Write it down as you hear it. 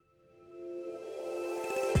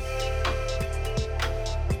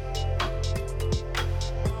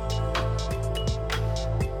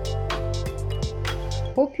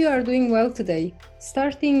Hope you are doing well today.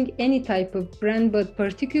 Starting any type of brand, but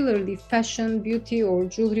particularly fashion, beauty, or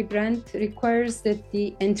jewelry brand, requires that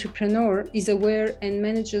the entrepreneur is aware and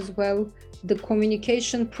manages well the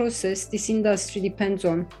communication process this industry depends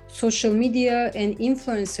on. Social media and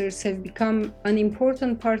influencers have become an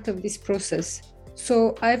important part of this process.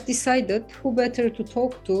 So I've decided who better to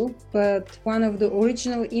talk to but one of the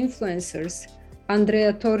original influencers,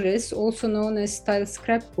 Andrea Torres, also known as Style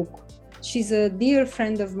Scrapbook. She's a dear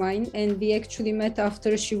friend of mine, and we actually met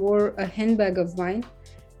after she wore a handbag of mine,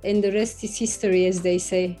 and the rest is history, as they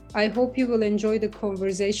say. I hope you will enjoy the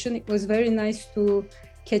conversation. It was very nice to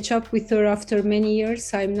catch up with her after many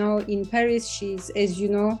years. I'm now in Paris. She's, as you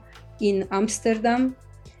know, in Amsterdam.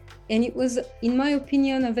 And it was, in my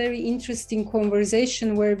opinion, a very interesting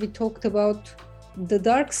conversation where we talked about the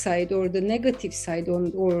dark side or the negative side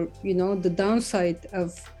or the downside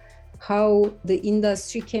of how the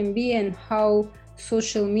industry can be and how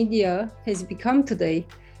social media has become today.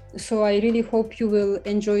 So I really hope you will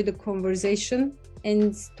enjoy the conversation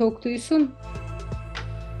and talk to you soon.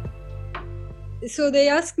 So they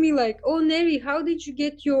asked me like, oh, Neri, how did you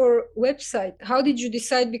get your website? How did you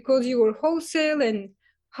decide? Because you were wholesale, and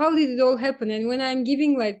how did it all happen? And when I'm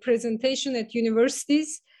giving like presentation at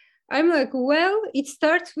universities, I'm like, well, it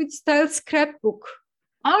starts with Style Scrapbook.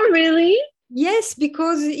 Oh, really? Yes,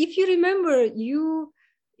 because if you remember, you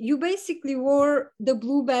basically wore the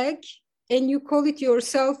blue bag and you call it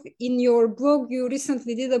yourself in your blog. You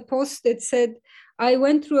recently did a post that said, I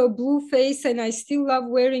went through a blue phase and I still love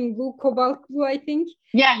wearing blue, cobalt blue, I think.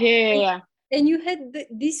 Yeah. And you had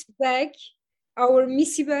this bag, our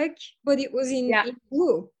Missy bag, but it was in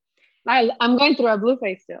blue. I'm going through a blue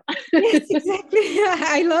phase still. Yes, exactly.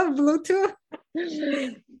 I love blue too.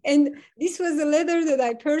 And this was a leather that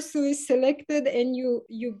I personally selected, and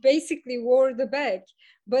you basically wore the bag.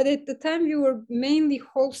 But at the time, you were mainly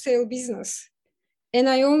wholesale business. And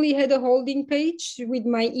I only had a holding page with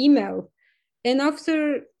my email. And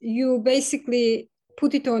after you basically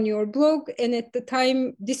put it on your blog, and at the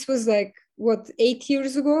time, this was like, 8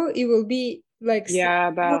 years ago? It will be like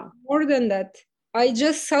more than that. I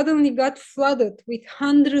just suddenly got flooded with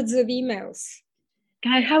hundreds of emails.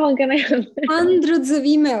 God, how long can I have Hundreds of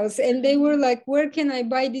emails, and they were like, where can I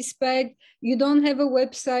buy this bag? You don't have a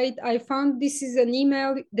website. I found this is an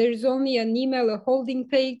email. There's only an email, a holding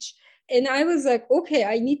page. And I was like, okay,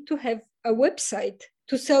 I need to have a website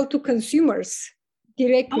to sell to consumers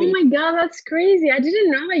directly. Oh my God, that's crazy. I didn't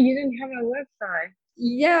know that you didn't have a website.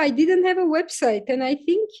 Yeah, I didn't have a website. And I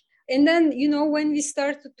think, and then, when we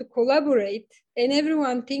started to collaborate, and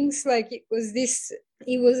everyone thinks like it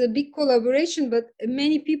was a big collaboration, but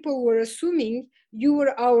many people were assuming you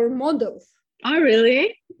were our model. Oh,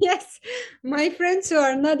 really? Yes. My friends who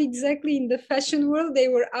are not exactly in the fashion world, they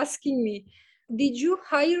were asking me, did you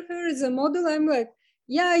hire her as a model? I'm like,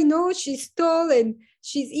 yeah, I know she's tall and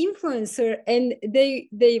she's influencer. And they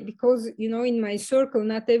because, in my circle,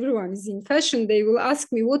 not everyone is in fashion. They will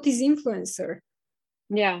ask me, what is influencer?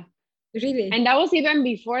 Yeah. Really? And that was even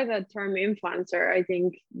before the term influencer. I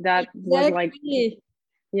think that was like,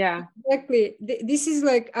 yeah. Exactly. This is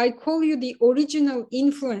like, I call you the original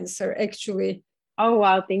influencer, actually. Oh,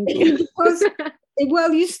 wow. Thank you. Because, well,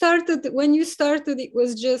 when you started, it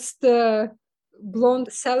was just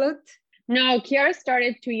blonde salad. No, Kiara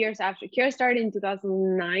started 2 years after. Kiara started in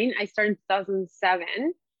 2009. I started in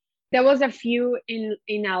 2007. There was a few in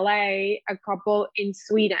LA, a couple in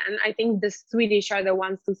Sweden. I think the Swedish are the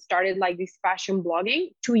ones who started like this fashion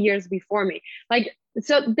blogging 2 years before me. Like,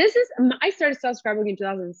 so I started Style Scrapbook in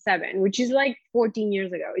 2007, which is like 14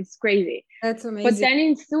 years ago. It's crazy. That's amazing. But then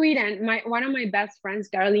in Sweden, one of my best friends,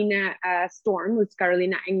 Carolina Storm, who's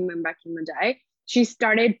Carolina Engman back in the day, she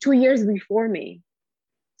started 2 years before me.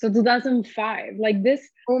 So 2005, like this,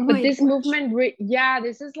 but this movement,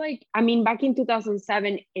 this is like, I mean, back in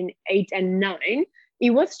 2007, in 8 and 9, it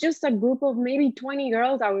was just a group of maybe 20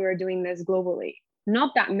 girls that we were doing this globally.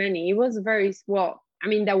 Not that many. It was very small. I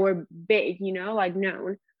mean, that were big, like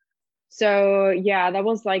known. So yeah, that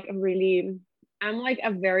was like I'm like a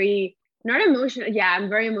very, not emotional. Yeah, I'm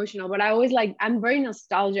very emotional, but I'm very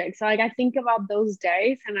nostalgic. So like, I think about those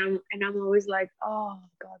days and I'm always like, oh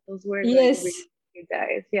God, those were yes. really good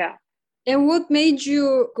days. Yeah. And what made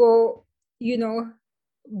you go,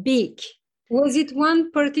 big? Was it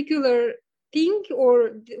one particular thing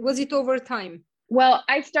or was it over time? Well,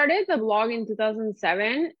 I started the blog in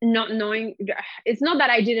 2007, not knowing, it's not that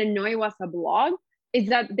I didn't know it was a blog, it's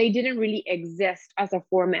that they didn't really exist as a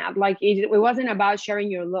format. Like it wasn't about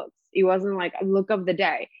sharing your looks. It wasn't like a look of the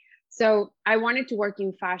day. So I wanted to work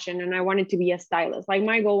in fashion and I wanted to be a stylist. Like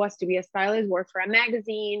my goal was to be a stylist, work for a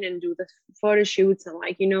magazine and do the photo shoots and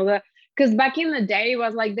like, because back in the day it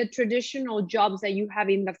was like the traditional jobs that you have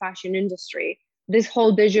in the fashion industry. This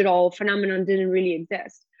whole digital phenomenon didn't really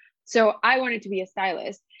exist. So I wanted to be a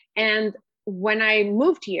stylist. And when I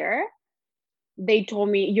moved here, they told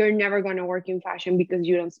me, you're never going to work in fashion because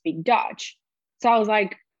you don't speak Dutch. So I was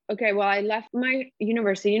like, okay, well, I left my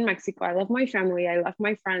university in Mexico. I left my family. I left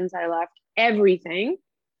my friends. I left everything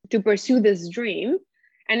to pursue this dream.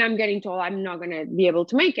 And I'm getting told I'm not going to be able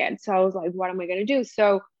to make it. So I was like, what am I going to do?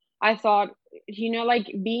 So I thought,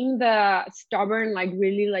 like being the stubborn, like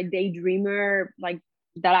really like daydreamer, like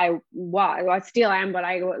that I still am, but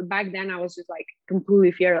back then I was just like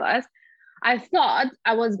completely fearless. I thought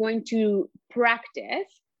I was going to practice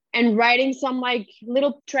and writing some like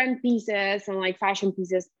little trend pieces and like fashion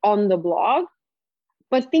pieces on the blog,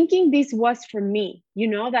 but thinking this was for me,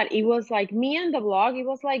 that it was like me and the blog. It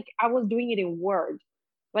was like I was doing it in Word,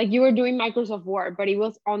 like you were doing Microsoft Word, but it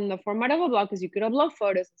was on the format of a blog because you could upload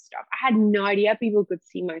photos and stuff. I had no idea people could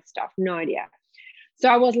see my stuff, no idea. So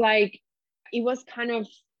I was like, it was kind of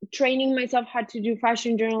training myself how to do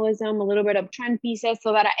fashion journalism, a little bit of trend pieces,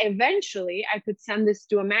 so that eventually I could send this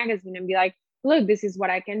to a magazine and be like, look, this is what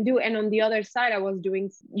I can do. And on the other side, I was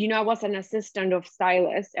doing, I was an assistant of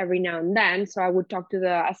stylist every now and then. So I would talk to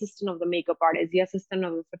the assistant of the makeup artist, the assistant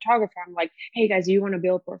of the photographer. I'm like, hey guys, do you want to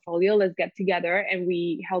build a portfolio? Let's get together and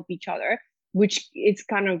we help each other, which it's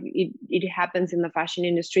kind of, it happens in the fashion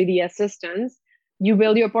industry. The assistants, you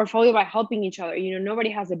build your portfolio by helping each other.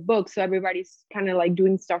 Nobody has a book, so everybody's kind of like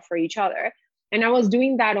doing stuff for each other. And I was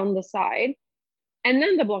doing that on the side. And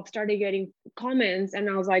then the blog started getting comments and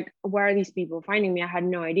I was like, where are these people finding me? I had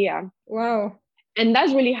no idea. Wow. And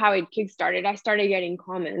that's really how it kickstarted. I started getting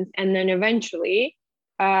comments. And then eventually,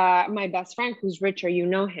 my best friend, who's Richard,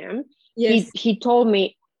 him, yes. he told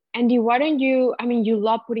me, Andy, why don't you, you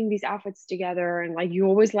love putting these outfits together and like you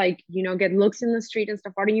always like, get looks in the street and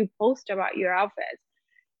stuff. Why don't you post about your outfits?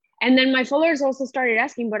 And then my followers also started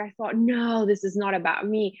asking, but I thought, no, this is not about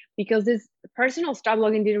me, because this personal style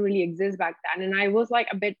blogging didn't really exist back then. And I was like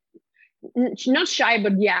a bit, not shy,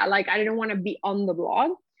 but yeah, like I didn't want to be on the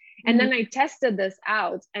blog. And then I tested this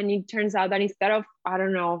out and it turns out that instead of,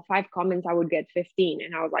 5 comments, I would get 15.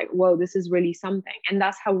 And I was like, whoa, this is really something. And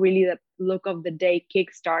that's how really the look of the day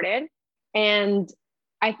kick started. And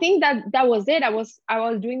I think that was it. I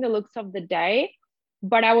was doing the looks of the day,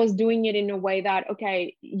 but I was doing it in a way that,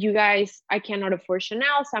 okay, you guys, I cannot afford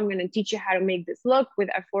Chanel, so I'm going to teach you how to make this look with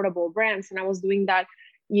affordable brands. And I was doing that,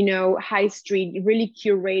 high street, really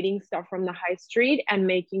curating stuff from the high street and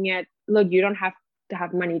making it, look, you don't have to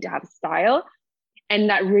have money to have style. And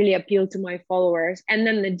that really appealed to my followers. And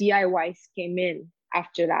then the DIYs came in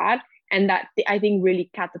after that. And that I think really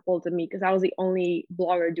catapulted me because I was the only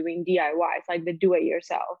blogger doing DIYs, like the do it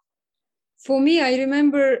yourself. For me, I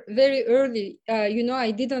remember very early,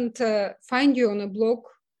 I didn't find you on a blog,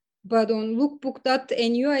 but on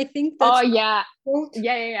lookbook.nu, I think that's yeah.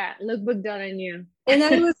 Lookbook.nu. And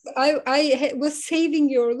I was saving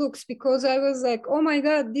your looks because I was like, oh my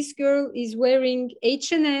God, this girl is wearing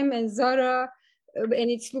H&M and Zara and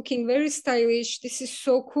it's looking very stylish. This is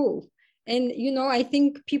so cool. And, I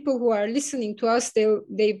think people who are listening to us,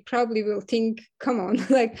 they probably will think, come on,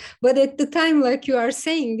 but at the time, like you are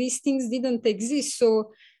saying, these things didn't exist.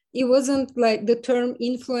 So it wasn't like the term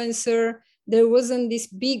influencer. There wasn't this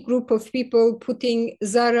big group of people putting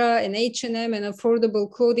Zara and H&M and affordable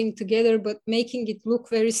clothing together, but making it look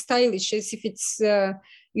very stylish as if it's,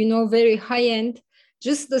 very high end.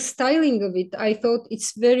 Just the styling of it, I thought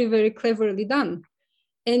it's very, very cleverly done.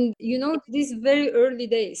 And these very early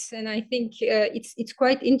days, and I think it's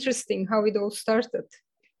quite interesting how it all started.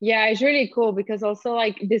 Yeah, it's really cool because also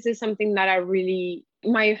like this is something that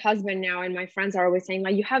my husband now and my friends are always saying,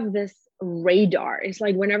 like, you have this radar. It's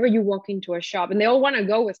like whenever you walk into a shop and they all want to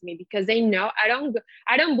go with me because they know I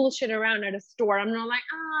don't bullshit around at a store. I'm not like,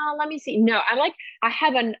 let me see. No, I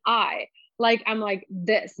have an eye. Like I'm like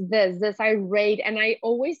this. I rate, and I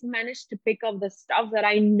always manage to pick up the stuff that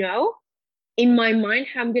I know in my mind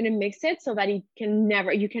how I'm going to mix it so that you can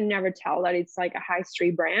never tell that it's like a high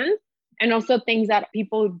street brand. And also things that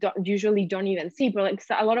people usually don't even see. But like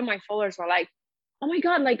a lot of my followers were like, oh my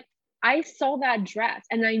God, like I saw that dress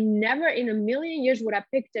and I never in a million years would have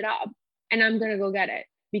picked it up, and I'm going to go get it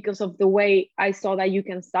because of the way I saw that you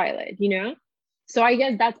can style it, So I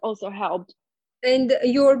guess that's also helped. And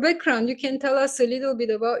your background, you can tell us a little bit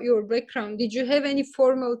about your background. Did you have any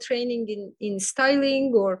formal training in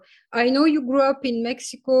styling? Or I know you grew up in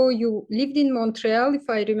Mexico, you lived in Montreal, if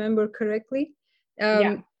I remember correctly.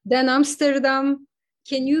 Yeah. Then Amsterdam,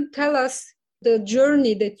 Can you tell us the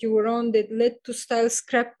journey that you were on that led to Style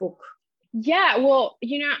Scrapbook? Yeah, well,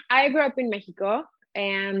 I grew up in Mexico,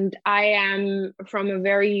 and I am from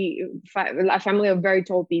a family of very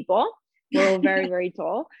tall people. We're all very, very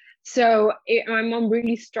tall. So my mom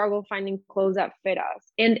really struggled finding clothes that fit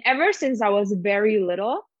us. And ever since I was very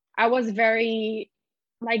little, I was very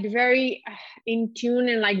in tune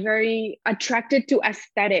and like very attracted to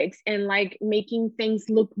aesthetics and like making things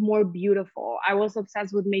look more beautiful. I was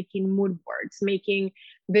obsessed with making mood boards, making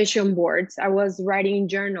vision boards. I was writing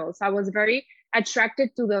journals. I was very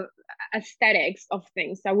attracted to the aesthetics of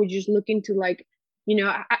things. I would just look into like,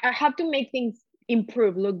 I have to make things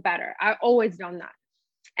improve, look better. I always done that.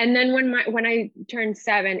 And then when I turned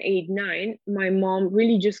 7, 8, 9, my mom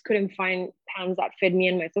really just couldn't find pants that fit me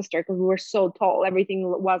and my sister because we were so tall. Everything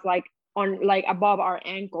was like on like above our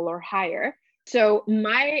ankle or higher. So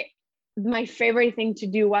my favorite thing to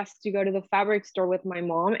do was to go to the fabric store with my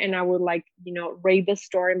mom, and I would like, raid the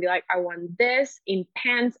store and be like, I want this in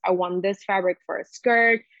pants, I want this fabric for a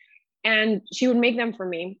skirt. And she would make them for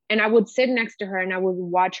me, and I would sit next to her and I would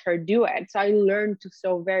watch her do it. So I learned to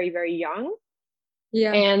sew very, very young.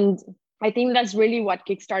 Yeah. And I think that's really what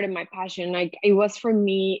kickstarted my passion. Like it was for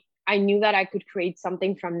me, I knew that I could create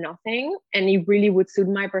something from nothing, and it really would suit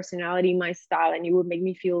my personality, my style, and it would make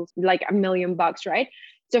me feel like $1,000,000, right?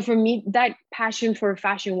 So for me, that passion for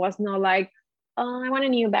fashion was not like, oh, I want a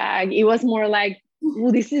new bag. It was more like,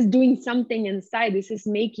 well, this is doing something inside. This is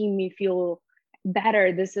making me feel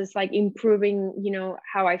better. This is like improving,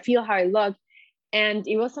 how I feel, how I look. And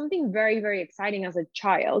it was something very, very exciting as a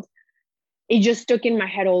child. It just stuck in my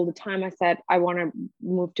head all the time. I said, I want to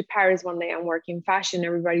move to Paris one day and work in fashion.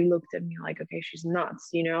 Everybody looked at me like, okay, she's nuts.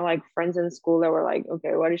 Like friends in school that were like,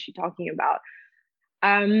 okay, what is she talking about?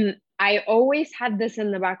 I always had this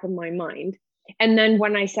in the back of my mind. And then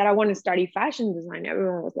when I said I want to study fashion design,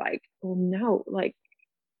 everyone was like, oh no, like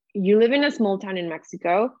you live in a small town in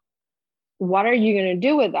Mexico. What are you going to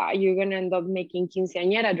do with that? You're going to end up making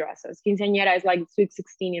quinceañera dresses. Quinceañera is like Sweet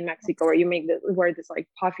 16 in Mexico, where you wear this like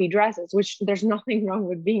puffy dresses, which there's nothing wrong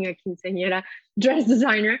with being a quinceañera dress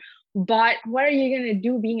designer. But what are you going to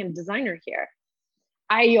do being a designer here?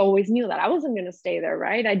 I always knew that I wasn't going to stay there,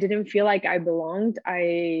 right? I didn't feel like I belonged.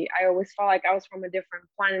 I always felt like I was from a different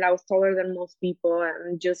planet. I was taller than most people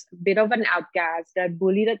and just a bit of an outcast, got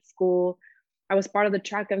bullied at school. I was part of the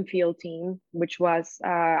track and field team, which was,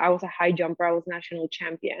 I was a high jumper. I was national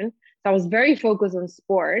champion. So I was very focused on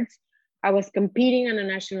sports. I was competing on a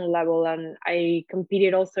national level, and I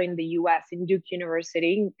competed also in the US, in Duke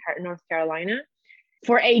University in North Carolina,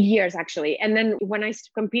 for 8 years, actually. And then when I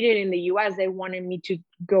competed in the US, they wanted me to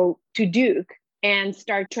go to Duke and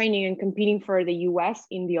start training and competing for the US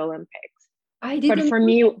in the Olympics. But for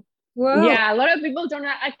me, wow. Yeah, a lot of people don't.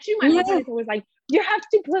 Actually, my mom is always like, you have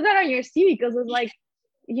to put that on your CV, because it's like,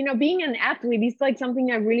 being an athlete is like something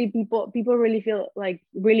that really people really feel like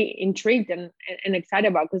really intrigued and excited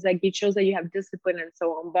about, because like it shows that you have discipline and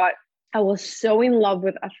so on. But I was so in love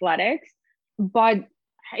with athletics, but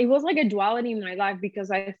it was like a duality in my life,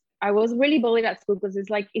 because I was really bullied at school, because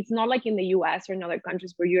it's not like in the US or in other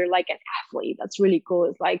countries where you're like an athlete. That's really cool.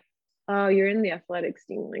 It's like, oh, you're in the athletics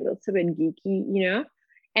team, like that's a bit geeky.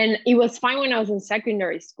 And it was fine when I was in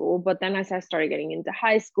secondary school, but then as I started getting into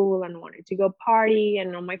high school and wanted to go party,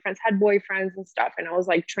 and all my friends had boyfriends and stuff, and I was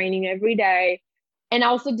like training every day. And I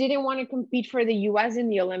also didn't want to compete for the US in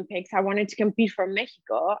the Olympics. I wanted to compete for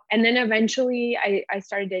Mexico. And then eventually I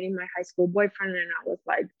started dating my high school boyfriend, and I was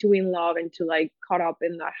like too in love and too like caught up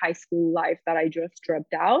in the high school life that I just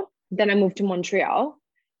dropped out. Then I moved to Montreal,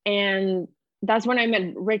 and that's when I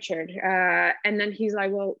met Richard. And then he's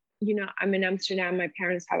like, well, I'm in Amsterdam. My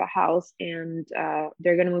parents have a house, and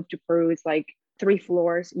they're going to move to Peru. It's like 3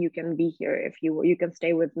 floors. You can be here if you can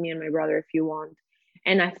stay with me and my brother if you want.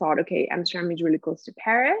 And I thought, okay, Amsterdam is really close to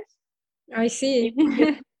Paris. I see.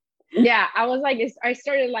 Yeah, I was like, I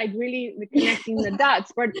started like really connecting the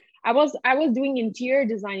dots. But I was doing interior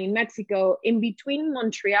design in Mexico. In between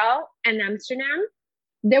Montreal and Amsterdam,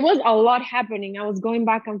 there was a lot happening. I was going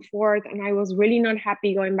back and forth, and I was really not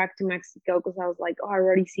happy going back to Mexico, because I was like, oh, I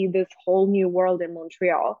already see this whole new world in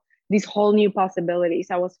Montreal, these whole new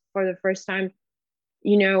possibilities. I was for the first time,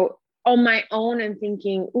 on my own, and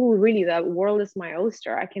thinking, oh, really, the world is my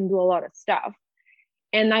oyster. I can do a lot of stuff.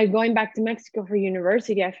 And going back to Mexico for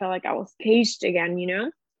university, I felt like I was caged again,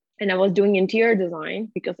 and I was doing interior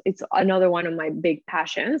design because it's another one of my big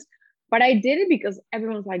passions. But I did it because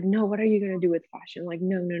everyone's like, no, what are you going to do with fashion? Like,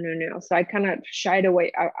 no. So I kind of shied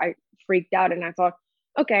away. I freaked out, and I thought,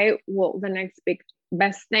 okay, well, the next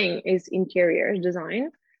best thing is interior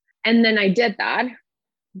design. And then I did that.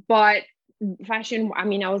 But fashion, I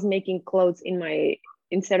mean, I was making clothes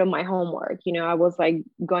instead of my homework. I was like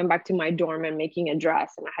going back to my dorm and making a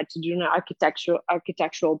dress, and I had to do an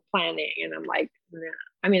architectural planning. And I'm like, nah.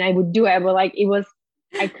 I mean, I would do it, but like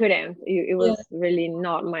I couldn't. It was really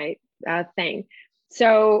not my thing.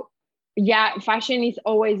 So yeah, fashion is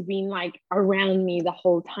always been like around me the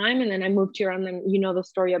whole time. And then I moved here, and then the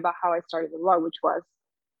story about how I started the law, which was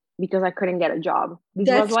because I couldn't get a job.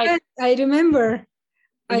 That's right. I remember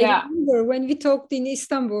when we talked in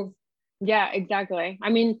Istanbul. Yeah, exactly.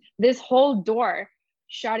 I mean, this whole door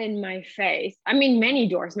shut in my face. I mean, many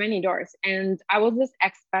doors. And I was this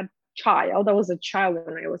expat child. I was a child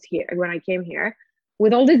when I came here,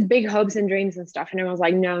 with all these big hopes and dreams and stuff. And I was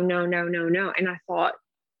like, no, no, no, no, no. And I thought,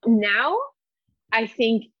 now I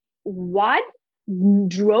think, what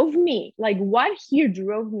drove me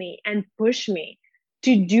and pushed me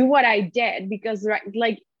to do what I did? Because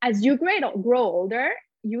like as you grow older,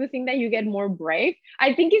 you would think that you get more brave.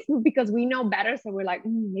 I think it's because we know better, so we're like,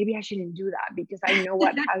 maybe I shouldn't do that, because I know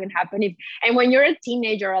what can happen if. And when you're a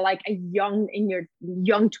teenager, or like in your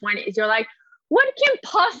young 20s, you're like, what can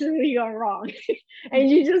possibly go wrong?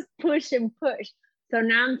 And you just push and push. So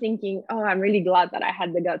now I'm thinking, oh, I'm really glad that I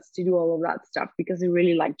had the guts to do all of that stuff, because it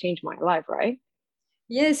really like changed my life, right?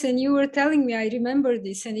 Yes, and you were telling me, I remember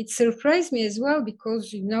this, and it surprised me as well,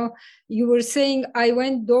 because you were saying, I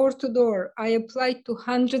went door to door, I applied to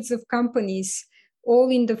hundreds of companies, all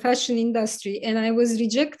in the fashion industry, and I was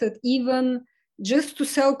rejected even just to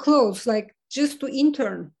sell clothes, like just to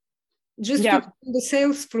intern, just to the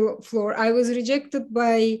sales floor. I was rejected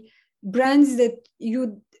by brands that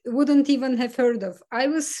you wouldn't even have heard of. I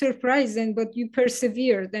was surprised, but you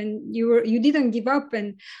persevered, and you didn't give up.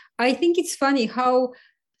 And I think it's funny how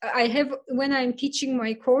I have, when I'm teaching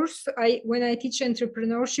my course, when I teach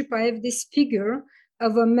entrepreneurship, I have this figure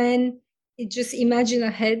of a man. Just imagine a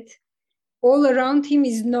head. All around him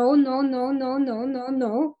is no, no, no, no, no, no,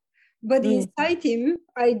 no. But inside him,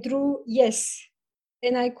 I drew yes.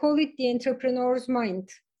 And I call it the entrepreneur's mind,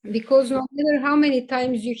 because no matter how many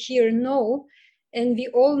times you hear no, and we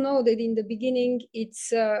all know that in the beginning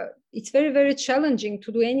it's very, very challenging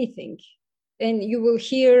to do anything, and you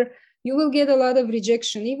will get a lot of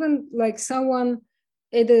rejection. Even like someone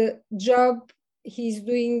at a job,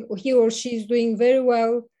 he or she is doing very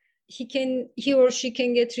well, he or she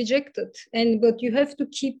can get rejected, but you have to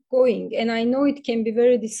keep going. And I know it can be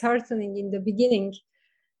very disheartening in the beginning,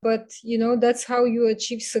 but that's how you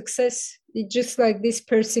achieve success. It's just like this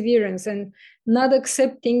perseverance and not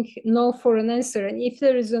accepting no for an answer. And if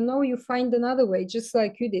there is a no, you find another way, just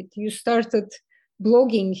like you did. You started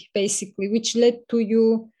blogging, basically, which led to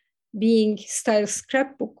you being Style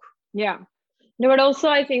Scrapbook. Yeah. No, but also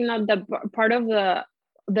I think that the part of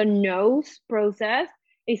the no's process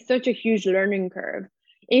is such a huge learning curve.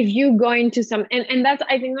 If you go into and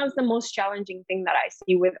I think that's the most challenging thing that I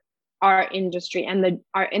see with our industry and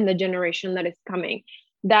in the generation that is coming,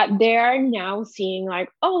 that they are now seeing like,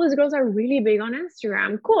 oh, these girls are really big on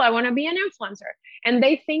Instagram. Cool, I want to be an influencer. And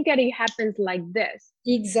they think that it happens like this.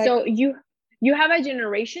 Exactly. So you have a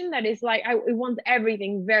generation that is like, it wants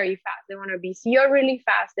everything very fast. They want to be CEO really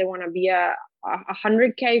fast. They want to be a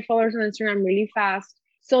 100K followers on Instagram really fast.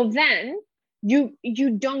 So then you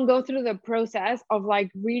don't go through the process of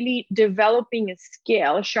like really developing a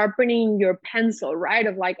skill, sharpening your pencil, right?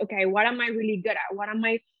 Of like, okay, what am I really good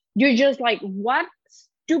at? You're just like, what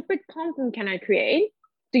stupid content can I create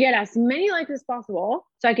to get as many likes as possible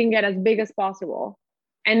so I can get as big as possible?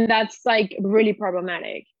 And that's like really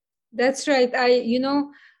problematic. That's right.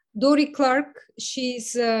 Dorie Clark,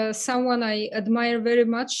 she's someone I admire very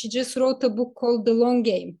much. She just wrote a book called The Long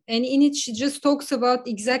Game. And in it, she just talks about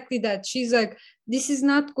exactly that. She's like, this is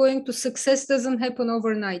not going to, success doesn't happen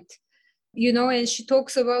overnight. And she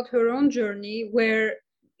talks about her own journey, where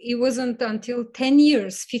it wasn't until 10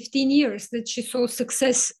 years, 15 years that she saw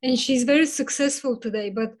success. And she's very successful today.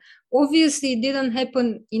 But obviously, it didn't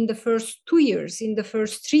happen in the first 2 years, in the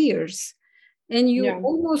first 3 years. And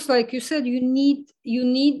almost, like you said, you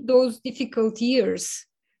need those difficult years.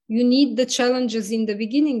 You need the challenges in the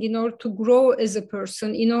beginning in order to grow as a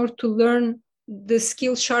person, in order to learn the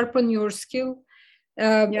skill, sharpen your skill,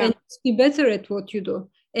 and be better at what you do.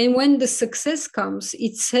 And when the success comes,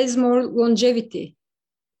 it has more longevity.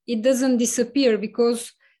 It doesn't disappear,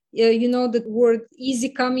 because the word easy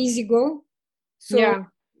come, easy go. So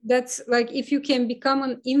that's like, if you can become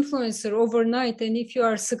an influencer overnight, and if you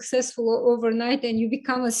are successful overnight and you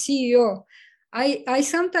become a CEO. I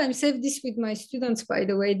sometimes have this with my students, by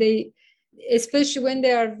the way. They, especially when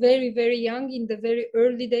they are very, very young, in the very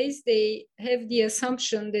early days, they have the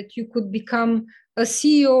assumption that you could become a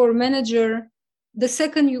CEO or manager the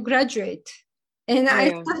second you graduate. And I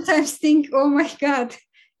sometimes think, oh my God,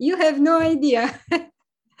 you have no idea.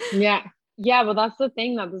 Yeah, but that's the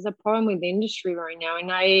thing, that there's a problem with the industry right now.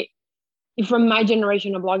 And from my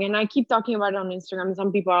generation of blogging, and I keep talking about it on Instagram, and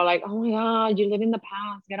some people are like, oh my God, you live in the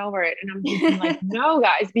past, get over it. And I'm thinking like, no,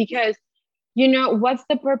 guys, because what's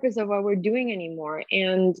the purpose of what we're doing anymore?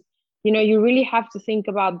 And you really have to think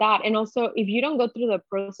about that. And also, if you don't go through the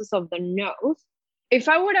process of the no's, if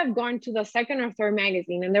I would have gone to the second or third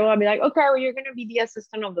magazine and they would be like, okay, well, you're going to be the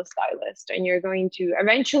assistant of the stylist, and you're going to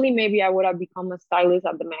eventually, maybe I would have become a stylist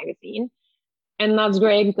at the magazine. And that's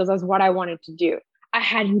great, because that's what I wanted to do. I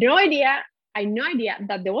had no idea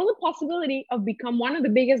that there was a possibility of become one of the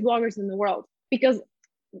biggest bloggers in the world, because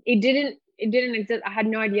it didn't exist. I had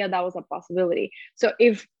no idea that was a possibility. So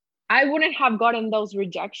if I wouldn't have gotten those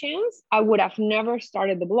rejections, I would have never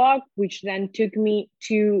started the blog, which then took me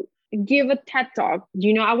to give a TED talk.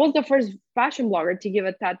 I was the first fashion blogger to give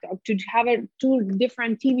a TED talk, to have 2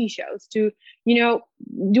 different TV shows, to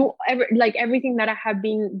do everything that I have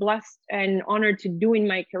been blessed and honored to do in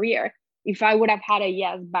my career, if I would have had a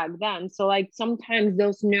yes back then. So like, sometimes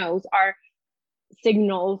those no's are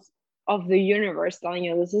signals of the universe telling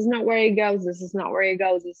you, this is not where it goes, this is not where it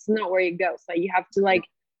goes, this is not where it goes. So you have to like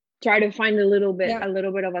try to find a little bit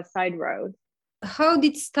of a side road. How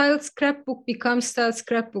did Style Scrapbook become Style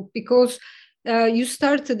Scrapbook? Because you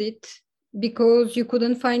started it because you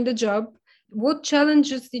couldn't find a job. What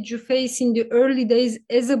challenges did you face in the early days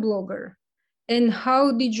as a blogger? And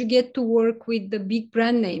how did you get to work with the big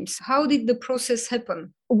brand names? How did the process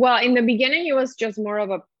happen? Well, in the beginning, it was just more of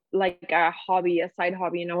a hobby, a side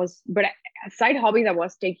hobby. And a side hobby that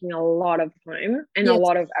was taking a lot of time and a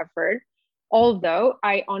lot of effort. Although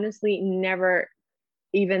I honestly never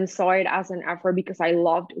even saw it as an effort, because I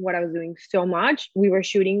loved what I was doing so much. We were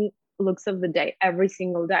shooting looks of the day every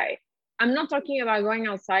single day. I'm not talking about going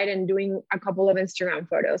outside and doing a couple of Instagram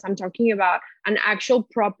photos. I'm talking about an actual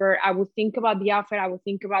proper, I would think about the outfit, I would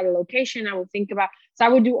think about the location, so I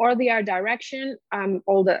would do all the art direction,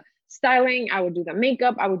 all the styling, I would do the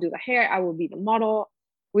makeup, I would do the hair, I would be the model.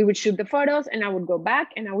 We would shoot the photos, and I would go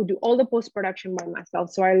back and I would do all the post-production by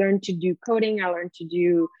myself. So I learned to do coding, I learned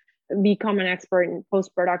to become an expert in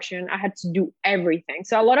post-production. I had to do everything.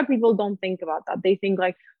 So a lot of people don't think about that. They think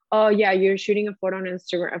like, oh yeah, you're shooting a photo on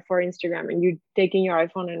Instagram and you're taking your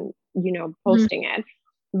iPhone and posting it.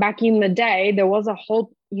 Back in the day, there was a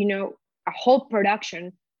whole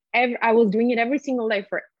production. I was doing it every single day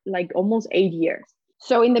for like almost 8 years.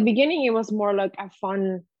 So in the beginning, it was more like a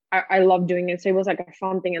fun, I love doing it. So it was like a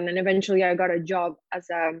fun thing. And then eventually I got a job as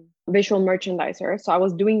a visual merchandiser. So I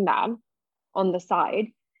was doing that on the side.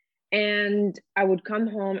 And I would come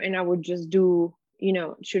home and I would just do,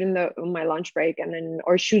 shooting my lunch break, and then,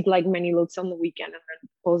 or shoot like many looks on the weekend and then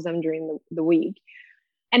post them during the week.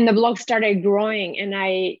 And the blog started growing, and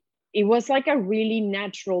it was like a really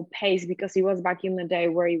natural pace, because it was back in the day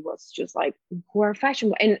where it was just like, who are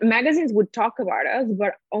fashion, and magazines would talk about us,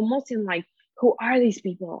 but almost in like, who are these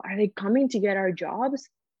people? Are they coming to get our jobs?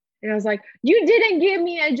 And I was like, you didn't give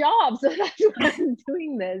me a job, so that's why I'm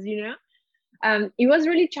doing this, It was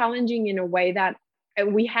really challenging in a way that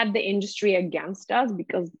we had the industry against us,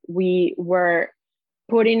 because we were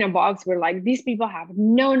put in a box where like, these people have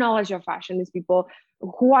no knowledge of fashion. These people,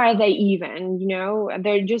 who are they even?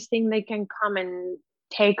 They're just think they can come and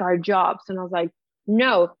take our jobs. And I was like,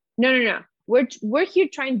 no. We're here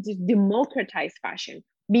trying to democratize fashion,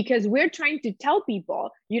 because we're trying to tell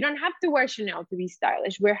people you don't have to wear Chanel to be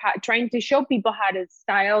stylish. We're trying to show people how to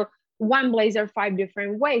style one blazer 5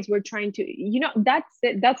 different ways. We're trying to, that's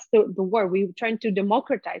it. That's the word. We're trying to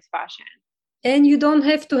democratize fashion. And you don't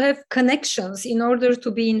have to have connections in order to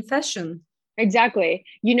be in fashion. Exactly.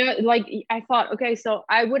 Like I thought, okay, so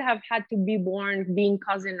I would have had to be born being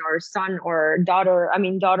cousin or son or daughter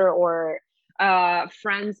or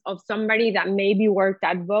friends of somebody that maybe worked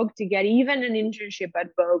at Vogue to get even an internship at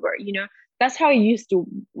Vogue, or, that's how it used to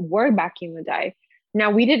work back in the day. Now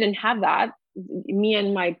we didn't have that. Me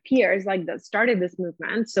and my peers that started this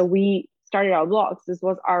movement. So we started our blogs. This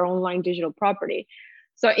was our online digital property.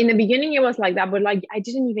 So in the beginning it was like that, but like, I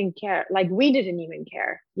didn't even care. Like we didn't even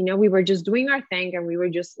care, we were just doing our thing, and we were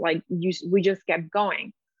just like, we just kept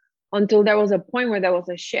going until there was a point where there was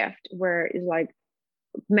a shift where it's like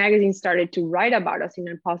magazines started to write about us in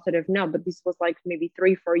a positive note. But this was like maybe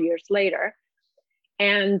 3-4 years later.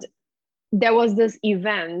 And there was this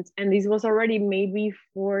event, and this was already maybe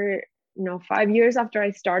 5 years after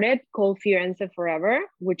I started, called Firenze Forever,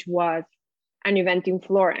 which was an event in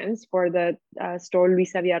Florence for the store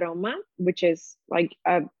Luisa Via Roma, which is like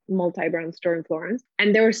a multi-brand store in Florence.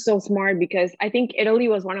 And they were so smart because I think Italy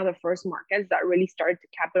was one of the first markets that really started to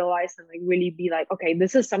capitalize and like really be like, okay,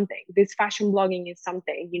 this is something. This fashion blogging is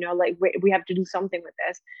something, you know, like we have to do something with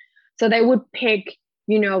this. So they would pick,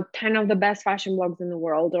 you know, 10 of the best fashion blogs in the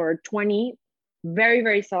world or 20 very,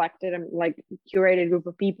 very selected and like curated group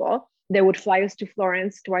of people. They would fly us to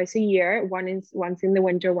Florence twice a year, once in the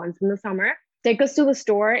winter, once in the summer, take us to the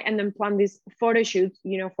store and then plan this photo shoot,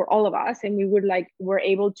 you know, for all of us. And we would like, we're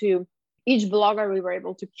able to, each blogger, we were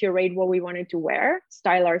able to curate what we wanted to wear,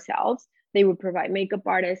 style ourselves. They would provide makeup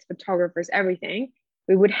artists, photographers, everything.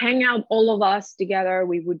 We would hang out, all of us together.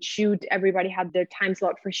 We would shoot. Everybody had their time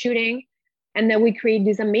slot for shooting. And then we create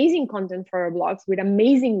this amazing content for our blogs with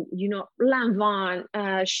amazing, you know, Lanvin,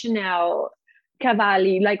 Chanel,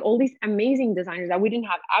 Cavalli, like all these amazing designers that we didn't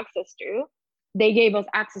have access to. They gave us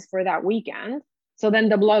access for that weekend. So then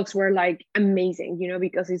the blogs were like amazing, you know,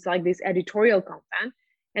 because it's like this editorial content.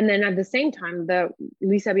 And then at the same time, the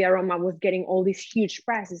Luisa Via Roma was getting all these huge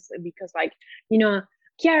presses because like, you know,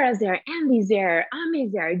 Chiara's there, Andy's there,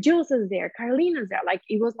 Ami's there, Jules is there, Carolina's there. Like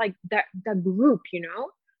it was like the group, you know,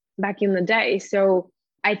 back in the day. So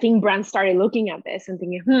I think brands started looking at this and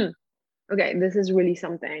thinking, okay, this is really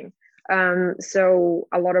something. So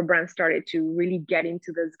a lot of brands started to really get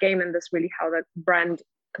into this game, and that's really how the brand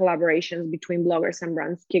collaborations between bloggers and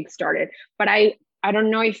brands kickstarted. But I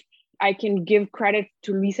don't know if I can give credit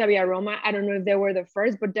to Luisa Via Roma. I don't know if they were the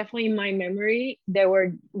first, but definitely in my memory, they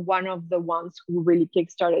were one of the ones who really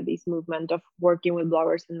kickstarted this movement of working with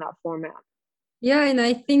bloggers in that format. Yeah, and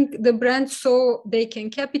I think the brands saw they can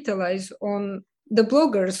capitalize on the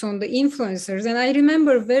bloggers, on the influencers. And I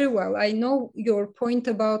remember very well, I know your point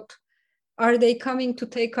about are they coming to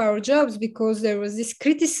take our jobs, because there was this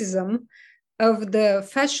criticism of the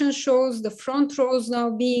fashion shows, the front rows now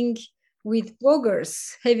being with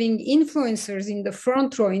bloggers, having influencers in the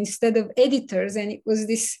front row instead of editors. And it was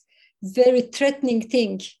this very threatening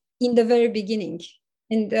thing in the very beginning.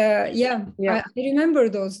 And I remember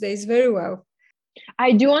those days very well.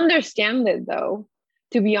 I do understand it though,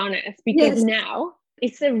 to be honest, because now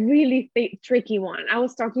it's a really tricky one. I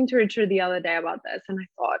was talking to Richard the other day about this, and I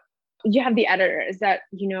thought, you have the editors that,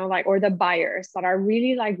 you know, like, or the buyers that are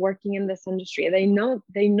really like working in this industry. They know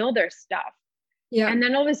their stuff. Yeah. And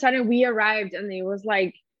then all of a sudden we arrived and it was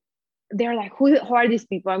like, they're like, who are these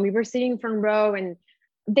people? And we were sitting front row and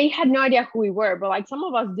they had no idea who we were, but like some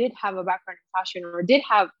of us did have a background in fashion or did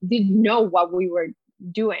know what we were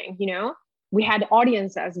doing, you know? We had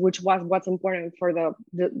audiences, which was what's important for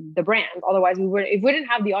the brand. Otherwise if we didn't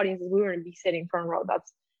have the audiences, we wouldn't be sitting front row.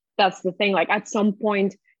 That's the thing. Like at some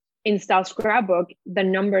point in Style Scrapbook, the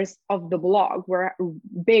numbers of the blog were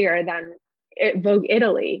bigger than Vogue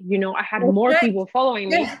Italy. You know, I had more people following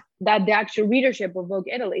me than the actual readership of Vogue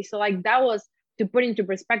Italy. So like that was to put into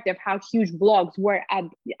perspective how huge blogs were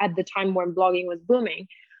at the time when blogging was booming.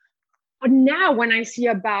 But now when I see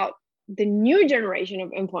about the new generation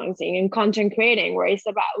of influencing and content creating, where it's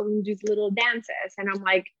about these little dances, and I'm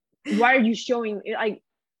like, what are you showing? Like,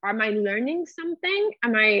 am I learning something?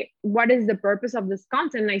 What is the purpose of this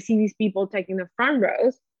content? And I see these people taking the front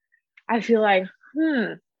rows. I feel like,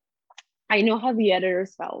 I know how the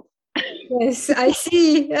editors felt. Yes, I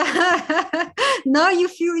see. Now you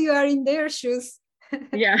feel you are in their shoes.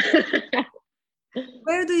 Yeah.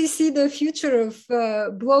 Where do you see the future of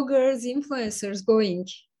bloggers, influencers going?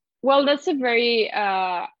 Well, that's a very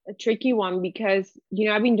tricky one because, you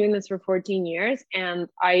know, I've been doing this for 14 years and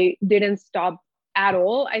I didn't stop at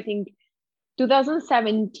all. I think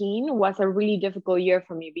 2017 was a really difficult year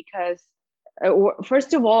for me because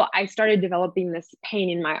first of all, I started developing this pain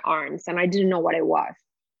in my arms and I didn't know what it was.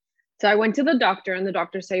 So I went to the doctor and the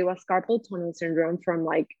doctor said it was carpal tunnel syndrome from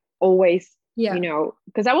like always, you know,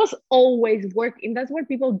 because I was always working. That's what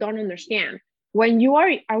people don't understand. When you are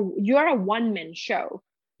a one-man show,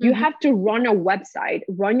 you have to run a website,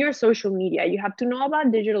 run your social media. You have to know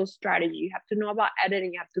about digital strategy. You have to know about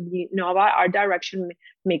editing. You have to know about art direction,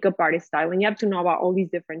 makeup artist styling. You have to know about all these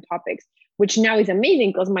different topics, which now is amazing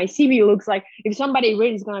because my CV looks like, if somebody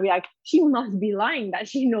reads, it's going to be like, she must be lying that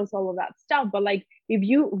she knows all of that stuff. But like, if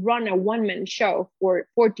you run a one-man show for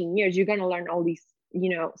 14 years, you're going to learn all these, you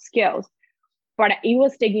know, skills. But it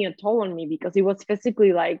was taking a toll on me because it was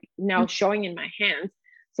physically like now showing in my hands.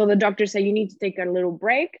 So the doctor said, you need to take a little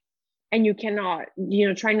break and you cannot, you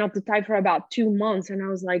know, try not to type for about 2 months. And I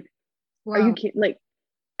was like, wow. Are you kidding? Like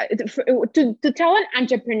to tell an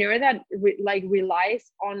entrepreneur that relies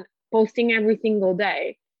on posting every single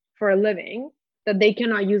day for a living, that they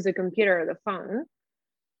cannot use a computer or the phone.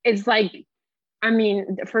 It's like, I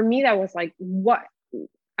mean, for me, that was like, what?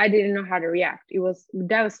 I didn't know how to react. It was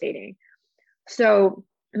devastating. So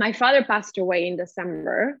my father passed away in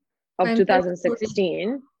December of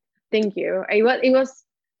 2016. Thank you.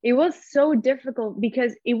 It was so difficult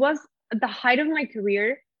because it was at the height of my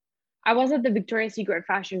career. I was at the Victoria's Secret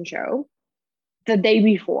fashion show the day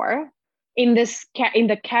before in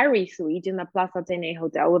the Carey suite in the Plaza Athénée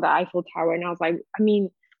hotel with the Eiffel Tower, and I was like, I mean,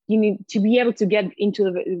 you need to be able to get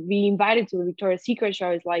be invited to the Victoria's Secret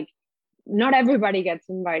show is like, not everybody gets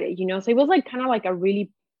invited, you know. So it was like kind of like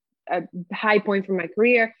a high point for my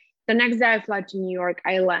career. The next day I fly to New York,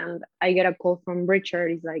 I land, I get a call from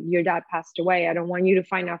Richard. He's like, your dad passed away. I don't want you to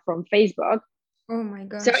find out from Facebook. Oh my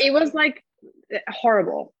gosh. So it was like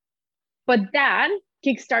horrible. But that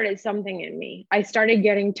kickstarted something in me. I started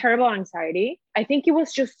getting terrible anxiety. I think it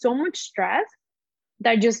was just so much stress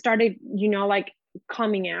that just started, you know, like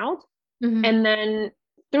coming out. Mm-hmm. And then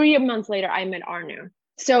 3 months later, I met Arno.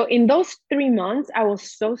 So in those 3 months, I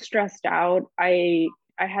was so stressed out.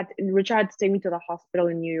 Richard had to take me to the hospital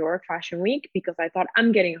in New York Fashion Week because I thought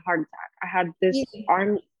I'm getting a heart attack.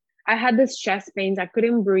 I had this chest pains. I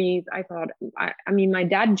couldn't breathe. I thought, I mean, my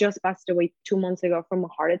dad just passed away 2 months ago from a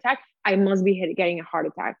heart attack. I must be getting a heart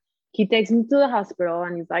attack. He takes me to the hospital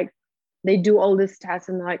and he's like, they do all this tests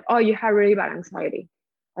and they're like, oh, you have really bad anxiety.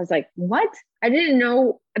 I was like, what? I didn't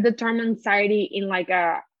know the term anxiety in like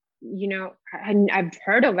a, you know, I've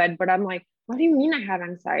heard of it, but I'm like, what do you mean I have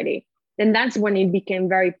anxiety? Then that's when it became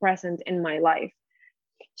very present in my life.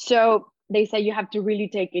 So they said, you have to really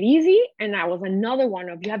take it easy. And I was another one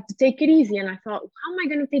of, you have to take it easy. And I thought, how am I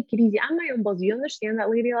going to take it easy? I'm my own boss. You understand that,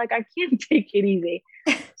 lady? Like, I can't take it easy.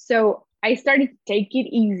 So I started to take it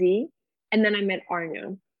easy. And then I met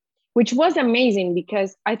Arno, which was amazing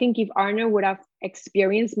because I think if Arno would have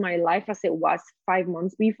experienced my life as it was 5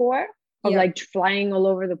 months before, of like flying all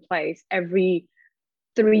over the place every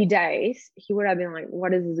 3 days, he would have been like,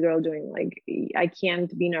 what is this girl doing? Like, I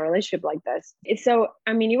can't be in a relationship like this. So,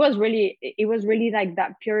 I mean, it was really like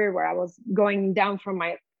that period where I was going down from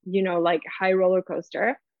my, you know, like high roller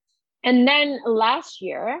coaster. And then last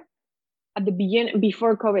year, at the beginning,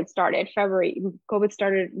 before COVID started, February, COVID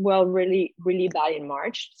started, well, really, really bad in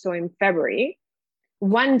March. So in February,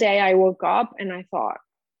 one day I woke up and I thought,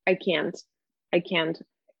 I can't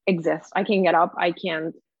exist. I can't get up.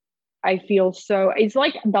 I feel so, it's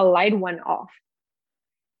like the light went off.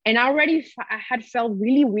 And I had felt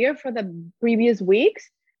really weird for the previous weeks.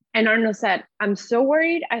 And Arno said, I'm so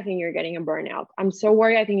worried. I think you're getting a burnout. I'm so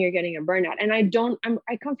worried. I think you're getting a burnout. And I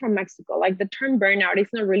come from Mexico. Like the term burnout is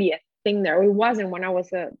not really a thing there. It wasn't when I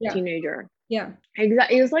was a teenager. Yeah.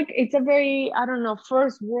 Exactly. It was like, it's a very, I don't know,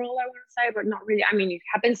 first world, I want to say, but not really. I mean, it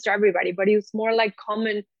happens to everybody, but it was more like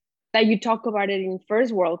common that you talk about it in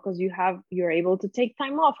first world because you're able to take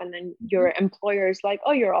time off, and then your employer is like,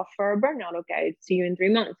 oh, you're off for a burnout. Okay, see you in 3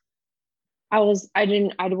 months. I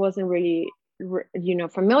wasn't really, you know,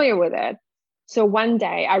 familiar with it. So one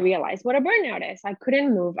day I realized what a burnout is. I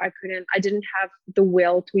couldn't move. I didn't have the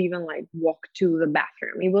will to even like walk to the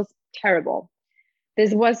bathroom. It was terrible.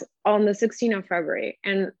 This was on the 16th of February,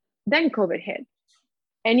 and then COVID hit.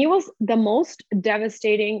 And it was the most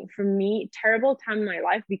devastating for me, terrible time in my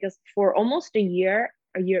life, because for almost a year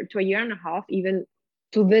to a year and a half, even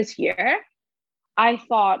to this year, I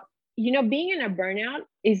thought, you know, being in a burnout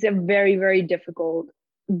is a very, very difficult,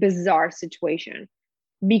 bizarre situation,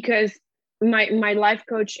 because my life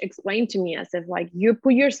coach explained to me as if like you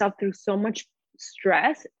put yourself through so much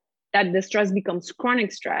stress that the stress becomes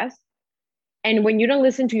chronic stress. And when you don't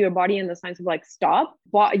listen to your body and the signs of like stop,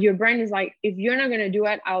 but your brain is like, if you're not going to do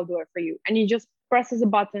it, I'll do it for you. And he just presses a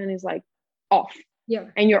button and is like off. Yeah.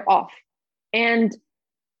 And you're off. And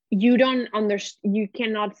you don't understand, you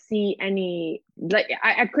cannot see any, like,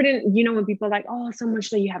 I couldn't, you know, when people are like, oh, so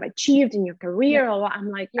much that you have achieved in your career, or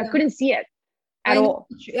I'm like, I couldn't see it at all.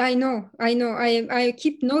 I know. I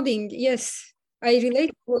keep nodding. Yes. I relate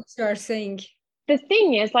to what you are saying. The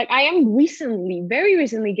thing is, like, I am very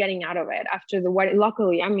recently getting out of it after the wedding.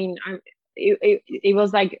 Luckily, I mean, it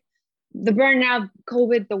was like the burnout,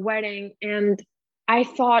 COVID, the wedding. And I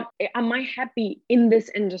thought, am I happy in this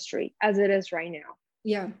industry as it is right now?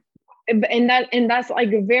 Yeah. And that's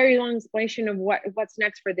like a very long explanation of what's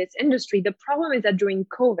next for this industry. The problem is that during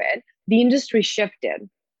COVID, the industry shifted.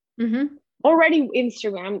 Mm-hmm. Already with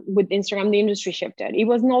Instagram, the industry shifted. It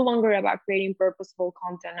was no longer about creating purposeful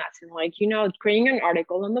content, as in like, you know, creating an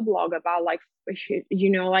article on the blog about like, you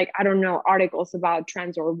know, like, I don't know, articles about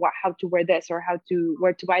trends or how to wear this or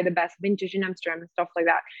where to buy the best vintage in Amsterdam and stuff like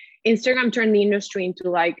that. Instagram turned the industry into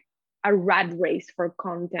like a rat race for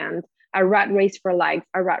content, a rat race for likes,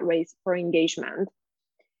 a rat race for engagement.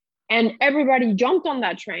 And everybody jumped on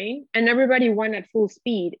that train and everybody went at full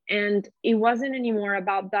speed. And it wasn't anymore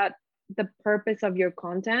about that, the purpose of your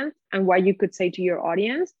content and what you could say to your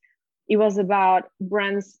audience. It was about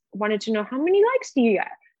brands wanted to know, how many likes do you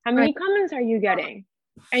get? How many comments are you getting?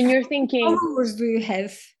 And you're thinking, how followers do you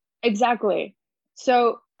have? Exactly.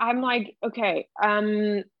 So I'm like, okay,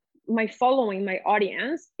 my following, my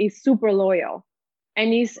audience is super loyal.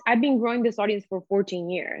 And I've been growing this audience for 14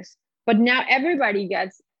 years. But now everybody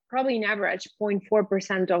gets probably an average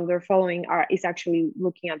 0.4% of their following is actually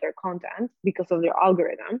looking at their content because of their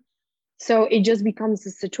algorithm. So it just becomes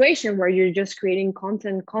a situation where you're just creating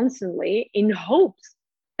content constantly in hopes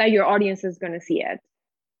that your audience is going to see it.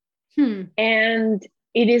 And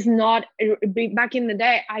it is not, back in the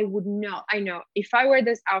day, I know if I wear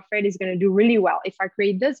this outfit, it's going to do really well. If I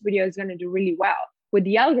create this video, it's going to do really well. With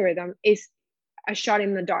the algorithm, it's a shot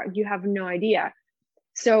in the dark. You have no idea.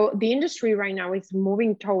 So the industry right now is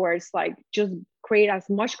moving towards like, just create as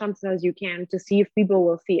much content as you can to see if people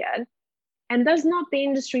will see it. And that's not the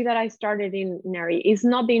industry that I started in, Neri. It's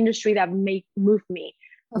not the industry that moved me,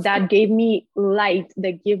 that gave me light,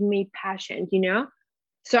 that gave me passion, you know?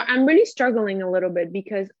 So I'm really struggling a little bit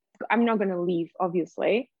because I'm not going to leave,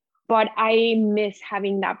 obviously, but I miss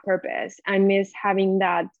having that purpose. I miss having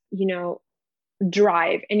that, you know,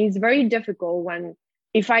 drive. And it's very difficult when,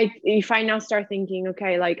 if I now start thinking,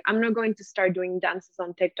 okay, like I'm not going to start doing dances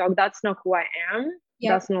on TikTok. That's not who I am.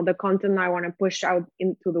 Yeah. That's not the content I want to push out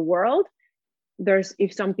into the world.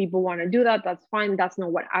 If some people want to do that, that's fine. That's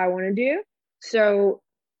not what I want to do. So,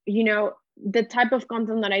 you know, the type of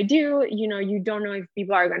content that I do, you know, you don't know if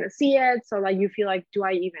people are going to see it. So like, you feel like, do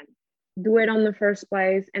I even do it on the first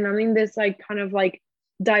place? And I'm in this like kind of like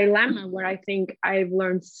dilemma where I think I've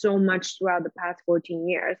learned so much throughout the past 14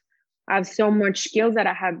 years. I have so much skills that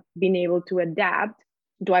I have been able to adapt.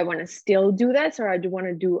 Do I want to still do this, or I do want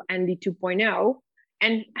to do Andy 2.0?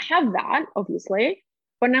 And I have that, obviously,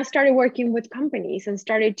 but now started working with companies and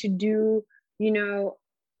started to do, you know,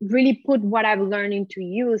 really put what I've learned into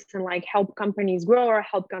use and like help companies grow, or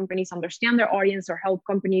help companies understand their audience, or help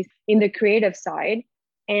companies in the creative side.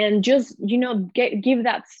 And just, you know, give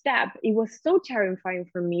that step. It was so terrifying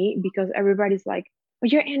for me because everybody's like, oh,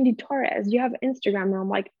 you're Andy Torres, you have Instagram. And I'm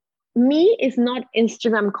like, me is not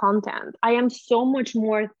Instagram content. I am so much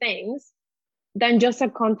more things than just a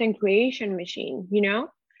content creation machine, you know?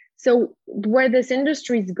 So where this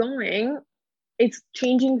industry is going, it's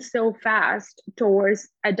changing so fast towards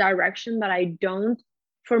a direction that I don't,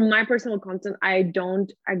 for my personal content, I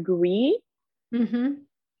don't agree. Mm-hmm.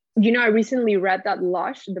 You know, I recently read that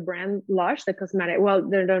Lush, the brand Lush, the cosmetic, well,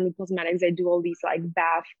 they're not only cosmetics, they do all these like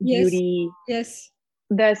bath, beauty. Yes.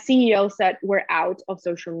 The CEO said, we're out of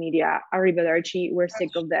social media. Arrivederci, we're sick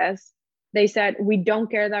of this. They said, we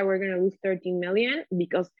don't care that we're going to lose 13 million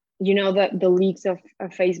because, you know, the leaks of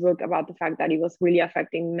Facebook about the fact that it was really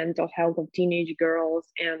affecting mental health of teenage girls.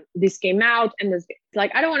 And this came out, and this,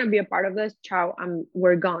 like, I don't want to be a part of this. Ciao,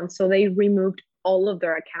 we're gone. So they removed all of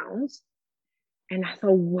their accounts. And I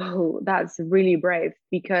thought, whoa, that's really brave,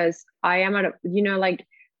 because I am at a, you know, like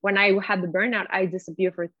when I had the burnout, I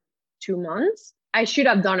disappeared for 2 months. I should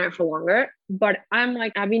have done it for longer, but I'm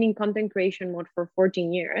like, I've been in content creation mode for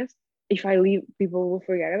 14 years. If I leave, people will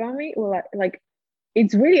forget about me. Well, like,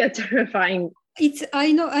 it's really a terrifying.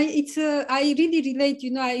 I really relate,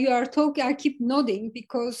 you know, you are talking, I keep nodding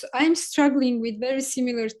because I'm struggling with very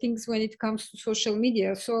similar things when it comes to social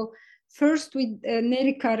media. So first with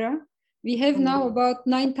Neri Kara, we have now about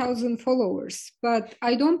 9,000 followers, but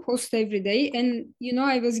I don't post every day. And, you know,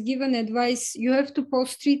 I was given advice, you have to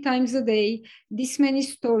post 3 times a day, this many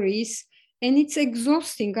stories, and it's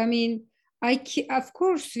exhausting. I mean, of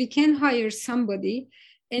course, we can hire somebody,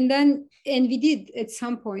 and we did at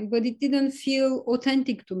some point, but it didn't feel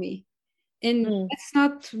authentic to me. And that's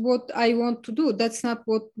not what I want to do. That's not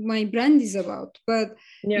what my brand is about. But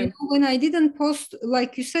you know, when I didn't post,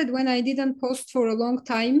 like you said, when I didn't post for a long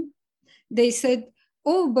time, they said,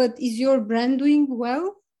 oh, but is your brand doing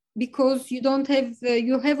well? Because you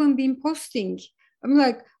haven't been posting. I'm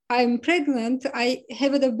like, I'm pregnant. I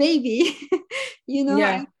have a baby, you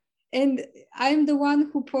know, and I'm the one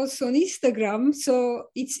who posts on Instagram. So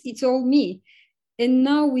it's all me. And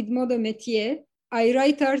now with Mode Métier, I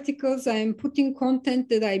write articles, I'm putting content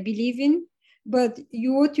that I believe in. But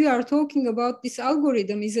what you are talking about, this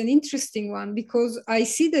algorithm, is an interesting one, because I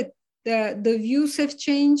see that the views have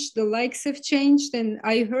changed, the likes have changed, and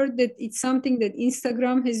I heard that it's something that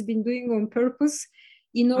Instagram has been doing on purpose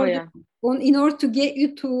in order to get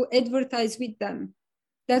you to advertise with them.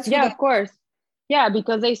 That's of course. Yeah,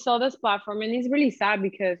 because they saw this platform, and it's really sad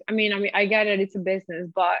because I mean, I get it, it's a business,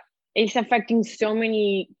 but it's affecting so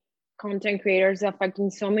many content creators, affecting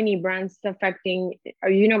so many brands, affecting,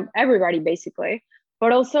 everybody basically.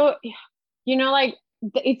 But also, like,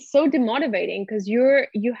 it's so demotivating because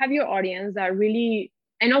you have your audience that really,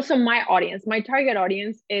 and also my audience, my target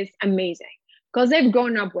audience is amazing because they've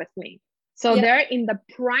grown up with me. So they're in the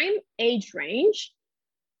prime age range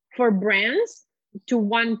for brands to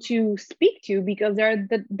want to speak to, because they're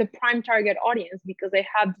the prime target audience, because they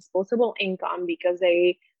have disposable income, because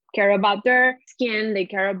they care about their skin, they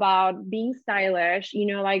care about being stylish,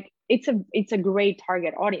 like it's a great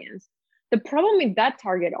target audience. The problem with that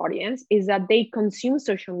target audience is that they consume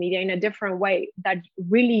social media in a different way that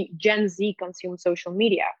really Gen Z consumes social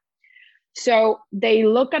media. So they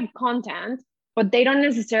look at content, but they don't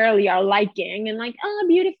necessarily are liking and like, oh,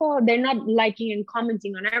 beautiful. They're not liking and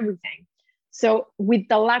commenting on everything. So with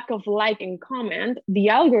the lack of like and comment, the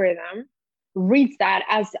algorithm reads that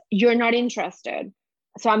as you're not interested.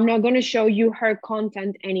 So I'm not going to show you her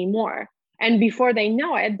content anymore. And before they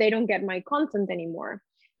know it, they don't get my content anymore,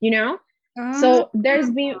 So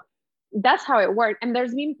that's how it worked. And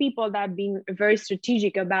there's been people that have been very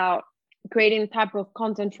strategic about creating type of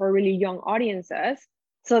content for really young audiences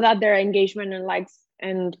so that their engagement and likes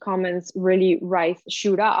and comments really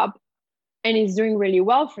shoot up, and it's doing really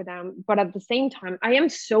well for them. But at the same time, I am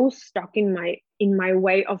so stuck in my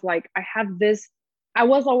way of like, I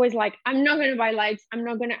was always like, I'm not going to buy likes.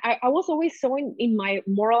 I was always so in my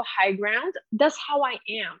moral high ground. That's how I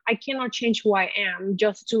am. I cannot change who I am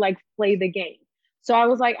just to like play the game. So I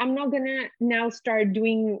was like, I'm not going to now start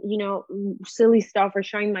doing, silly stuff or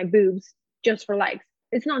showing my boobs just for likes.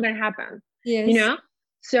 It's not going to happen,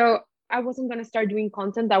 So I wasn't going to start doing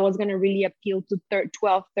content that was going to really appeal to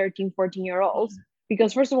 12, 13, 14-year-olds,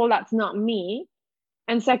 because first of all, that's not me.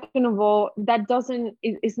 And second of all,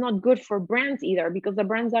 it's not good for brands either, because the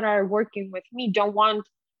brands that are working with me don't want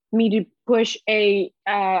me to push a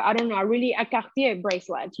Cartier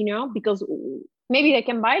bracelet, because maybe they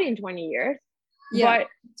can buy it in 20 years. But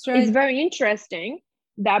it's very interesting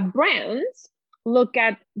that brands look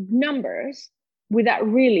at numbers without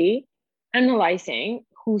really analyzing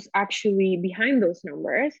who's actually behind those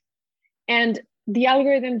numbers. And the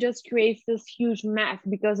algorithm just creates this huge mess,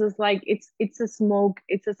 because it's like it's a smoke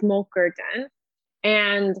curtain.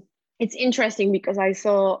 And it's interesting because I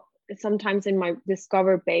saw sometimes in my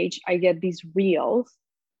Discover page, I get these reels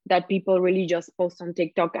that people really just post on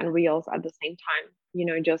TikTok and reels at the same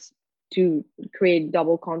time, just to create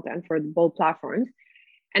double content for both platforms.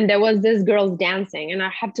 And there was this girl dancing, and I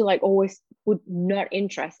have to like always put not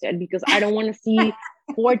interested, because I don't want to see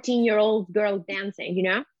 14-year-old girl dancing,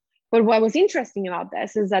 But what was interesting about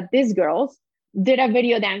this is that these girls did a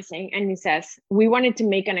video dancing, and it says, we wanted to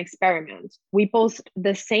make an experiment. We post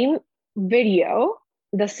the same video,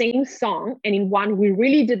 the same song, and in one we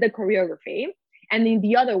really did the choreography, and in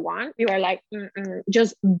the other one we were like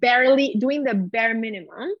just barely doing the bare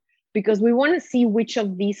minimum, because we want to see which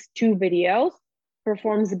of these two videos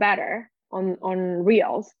performs better on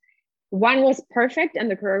reels. One was perfect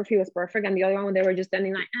and the choreography was perfect, and the other one they were just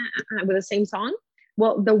standing like with the same song.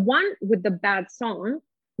 Well, the one with the bad song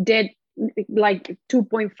did like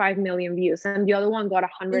 2.5 million views, and the other one got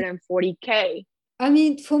 140K. I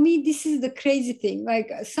mean, for me, this is the crazy thing.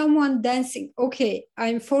 Like someone dancing. Okay,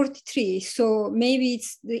 I'm 43, so maybe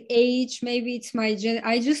it's the age, maybe it's my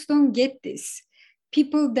I just don't get this.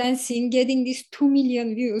 People dancing, getting these 2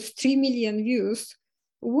 million views, 3 million views.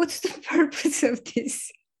 What's the purpose of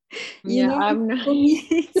this? For me,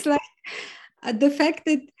 it's like the fact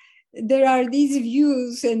that there are these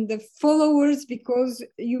views and the followers because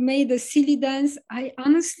you made a silly dance. I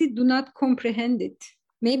honestly do not comprehend it.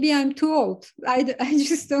 Maybe I'm too old. I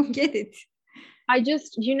just don't get it. I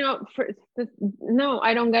just, no,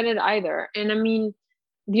 I don't get it either. And I mean,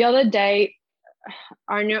 the other day,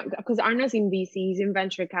 Arno, because Arno's in VC, he's in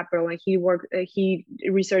venture capital, and he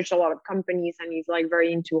researched a lot of companies, and he's like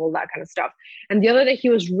very into all that kind of stuff. And the other day he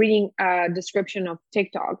was reading a description of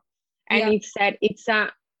TikTok, and it said it's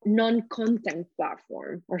a non-content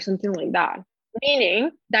platform or something like that, meaning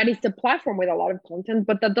that it's a platform with a lot of content,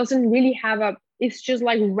 but that doesn't really have it's just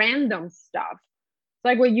like random stuff. It's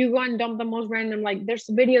like when you go and dump the most random, like there's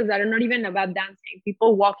videos that are not even about dancing.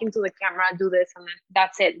 People walk into the camera, do this, and then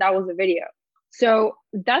that's it. That was a video. So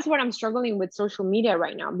that's what I'm struggling with social media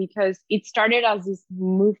right now, because it started as this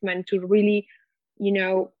movement to really,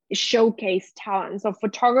 showcase talents of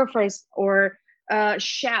photographers or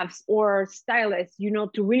chefs or stylists,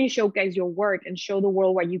 to really showcase your work and show the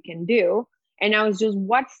world what you can do. And I was just,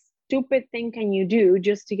 what stupid thing can you do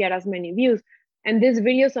just to get as many views? And these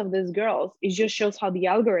videos of these girls, it just shows how the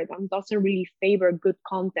algorithm doesn't really favor good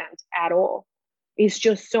content at all. It's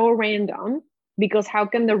just so random because how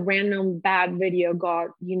can the random bad video got,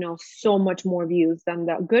 you know, so much more views than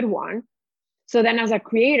the good one? So then as a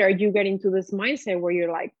creator, you get into this mindset where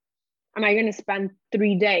you're like, am I going to spend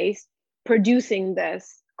 3 days producing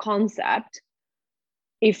this concept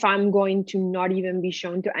if I'm going to not even be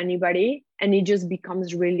shown to anybody? And it just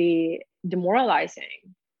becomes really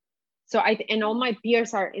demoralizing. So and all my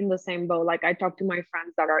peers are in the same boat. Like I talk to my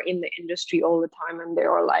friends that are in the industry all the time, and they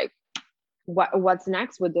are like, what's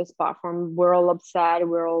next with this platform? We're all upset.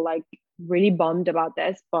 We're all like really bummed about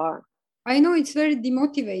this, but I know it's very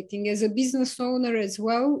demotivating as a business owner as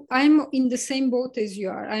well. I'm in the same boat as you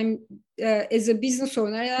are. I'm as a business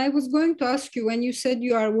owner. I was going to ask you, when you said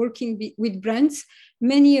you are working with brands,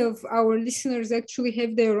 many of our listeners actually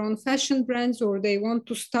have their own fashion brands or they want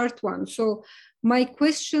to start one. So my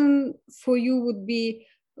question for you would be,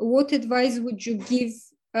 what advice would you give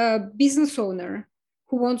a business owner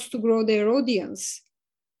who wants to grow their audience?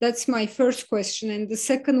 That's my first question. And the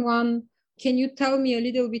second one, can you tell me a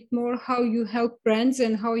little bit more how you help brands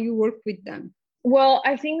and how you work with them? Well,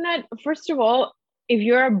 I think that first of all, if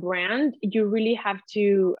you're a brand, you really have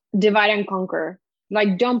to divide and conquer.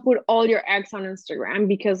 Like, don't put all your eggs on Instagram,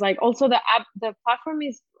 because like also the platform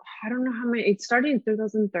is, I don't know how many, it started in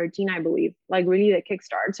 2013, I believe, like really the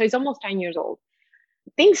kickstart. So it's almost 10 years old.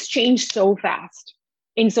 Things change so fast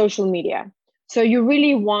in social media. So you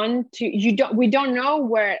really want to, we don't know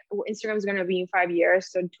where Instagram is going to be in 5 years,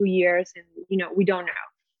 so 2 years, and you know, we don't know.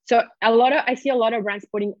 So I see a lot of brands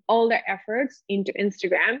putting all their efforts into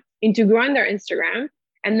Instagram, into growing their Instagram,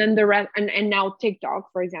 and then the rest, and now TikTok,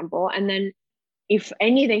 for example. And then if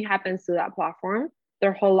anything happens to that platform,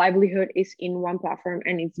 their whole livelihood is in one platform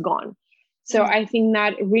and it's gone. So I think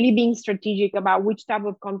that really being strategic about which type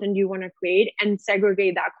of content you want to create and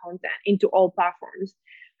segregate that content into all platforms.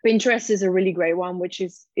 Pinterest is a really great one,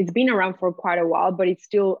 it's been around for quite a while, but it's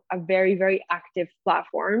still a very, very active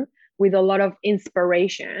platform with a lot of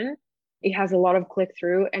inspiration. It has a lot of click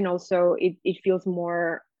through, and also it feels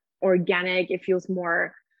more organic. It feels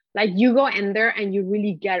more like you go in there and you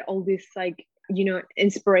really get all this, like, you know,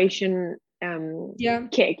 inspiration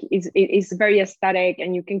kick. It's very aesthetic,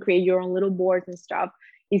 and you can create your own little boards and stuff.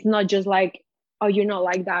 It's not just like, oh, you're not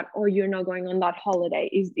like that, or you're not going on that holiday.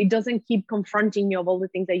 It doesn't keep confronting you of all the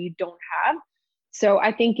things that you don't have. So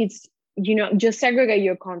I think it's, you know, just segregate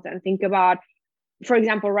your content. Think about, for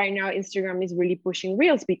example, right now, Instagram is really pushing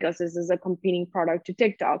Reels because this is a competing product to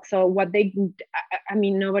TikTok. So I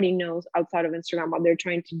mean, nobody knows outside of Instagram what they're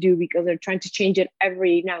trying to do, because they're trying to change it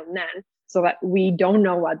every now and then, so that we don't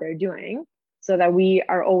know what they're doing, so that we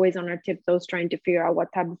are always on our tiptoes trying to figure out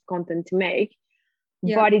what type of content to make.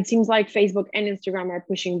 Yeah. But it seems like Facebook and Instagram are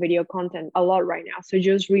pushing video content a lot right now. So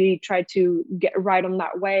just really try to get right on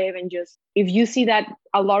that wave, and just, if you see that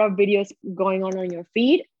a lot of videos going on your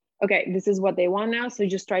feed, okay, this is what they want now. So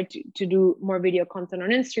just try to do more video content on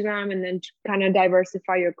Instagram, and then kind of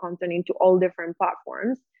diversify your content into all different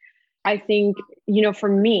platforms. I think, you know, for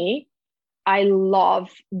me, I love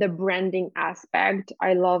the branding aspect.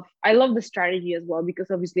 I love the strategy as well, because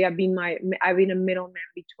obviously I've been a middleman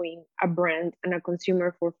between a brand and a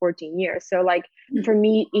consumer for 14 years. So like for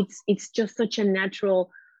me, it's just such a natural.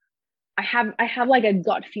 I have like a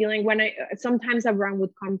gut feeling when sometimes a brand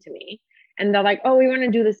would come to me and they're like, oh, we want to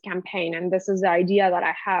do this campaign, and this is the idea that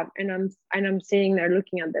I have, and I'm sitting there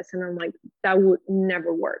looking at this, and I'm like, that would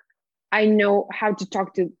never work. I know how to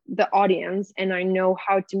talk to the audience, and I know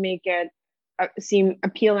how to make it seem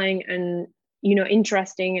appealing and, you know,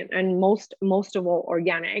 interesting, and most of all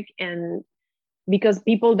organic. And because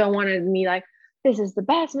people don't want to be like, this is the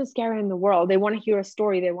best mascara in the world. They want to hear a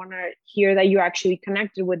story. They want to hear that you're actually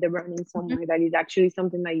connected with the brand in some way, that is actually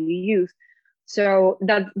something that you use. So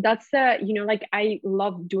that's you know, like I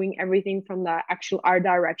love doing everything from the actual art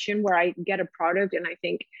direction, where I get a product and I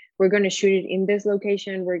think we're going to shoot it in this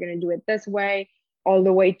location, we're going to do it this way, all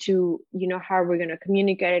the way to, you know, how we're going to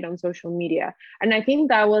communicate it on social media. And I think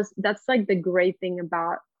that's like the great thing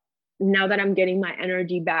about now that I'm getting my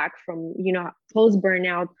energy back from, you know, post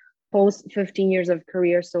burnout, post 15 years of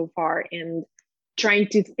career so far, and trying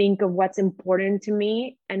to think of what's important to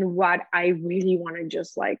me and what I really want to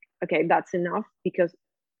just like, okay, that's enough. Because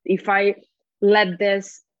if I let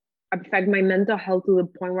this affect my mental health to the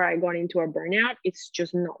point where I got into a burnout, it's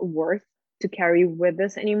just not worth to carry with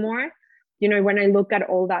this anymore. You know, when I look at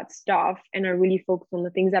all that stuff and I really focus on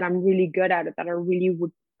the things that I'm really good at, that I really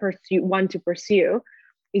would want to pursue,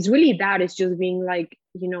 it's really that. It's just being like,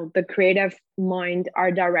 you know, the creative mind,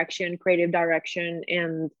 art direction, creative direction,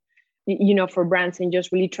 and, you know, for brands, and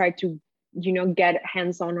just really try to, you know, get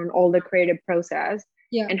hands-on on all the creative process,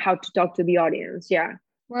 and how to talk to the audience. Yeah.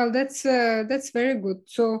 Well, that's very good.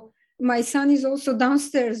 So My son is also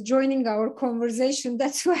downstairs joining our conversation.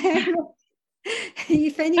 That's why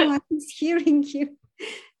if anyone is hearing you.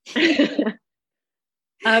 I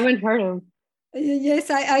haven't heard him. Yes,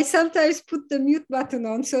 I sometimes put the mute button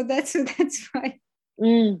on, so that's why.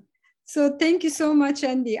 So thank you so much,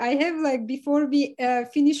 Andy. I have before we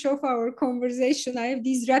finish off our conversation, I have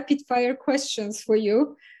these rapid fire questions for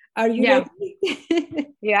you. Are you ready?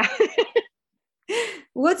 Yeah.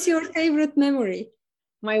 What's your favorite memory?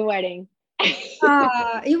 My wedding.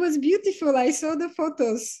 It was beautiful. I saw the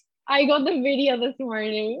photos. I got the video this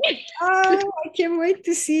morning. I can't wait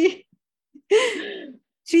to see.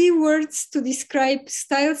 3 words to describe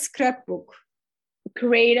Style Scrapbook.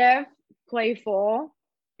 Creative, playful,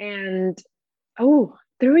 and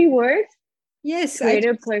 3 words? Yes.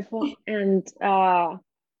 Creative, playful, and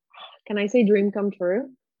can I say dream come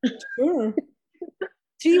true? Sure.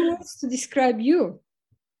 3 words to describe you.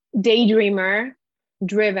 Daydreamer,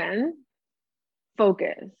 driven,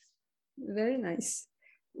 focused. Very nice.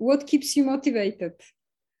 What keeps you motivated?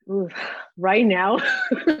 Right now.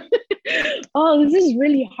 This is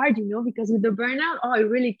really hard, because with the burnout, it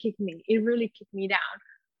really kicked me. It really kicked me down.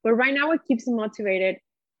 But right now, what keeps me motivated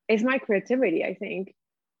is my creativity, I think.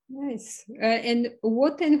 Nice. And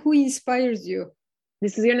what and who inspires you?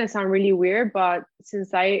 This is going to sound really weird, but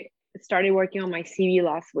since I started working on my CV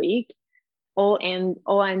last week, all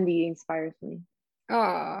Andy inspires me.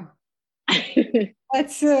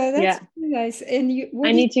 That's really nice. And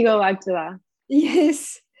I need to go back to that.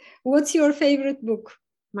 Yes. What's your favorite book?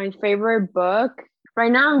 My favorite book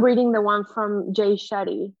right now, I'm reading the one from Jay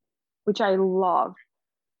Shetty, which I love.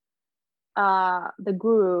 The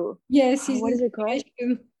Guru. Yes. What is it called?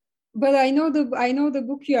 But I know the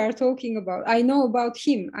book you are talking about. I know about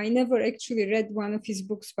him. I never actually read one of his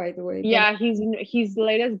books, by the way. Yeah, his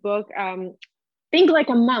latest book, Think Like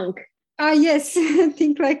a Monk. Yes,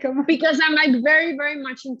 Think Like a Monk. Because I'm very, very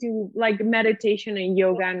much into meditation and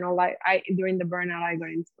yoga and all that. During the burnout, I got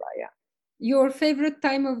into that. Yeah. Your favorite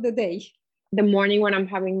time of the day? The morning when I'm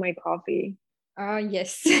having my coffee.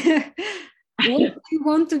 Yes. What do you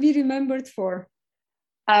want to be remembered for?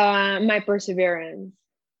 My perseverance.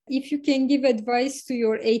 If you can give advice to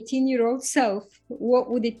your 18-year-old self, what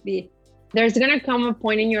would it be? There's going to come a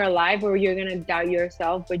point in your life where you're going to doubt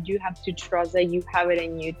yourself, but you have to trust that you have it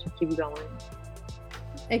in you to keep going.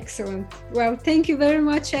 Excellent. Well, thank you very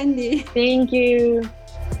much, Andy. Thank you.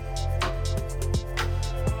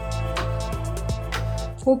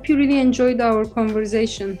 Hope you really enjoyed our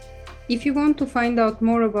conversation. If you want to find out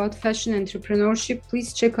more about fashion entrepreneurship,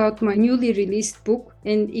 please check out my newly released book.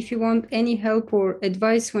 And if you want any help or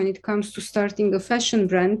advice when it comes to starting a fashion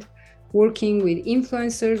brand, working with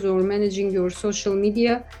influencers, or managing your social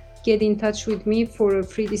media, get in touch with me for a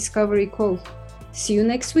free discovery call. See you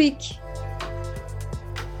next week.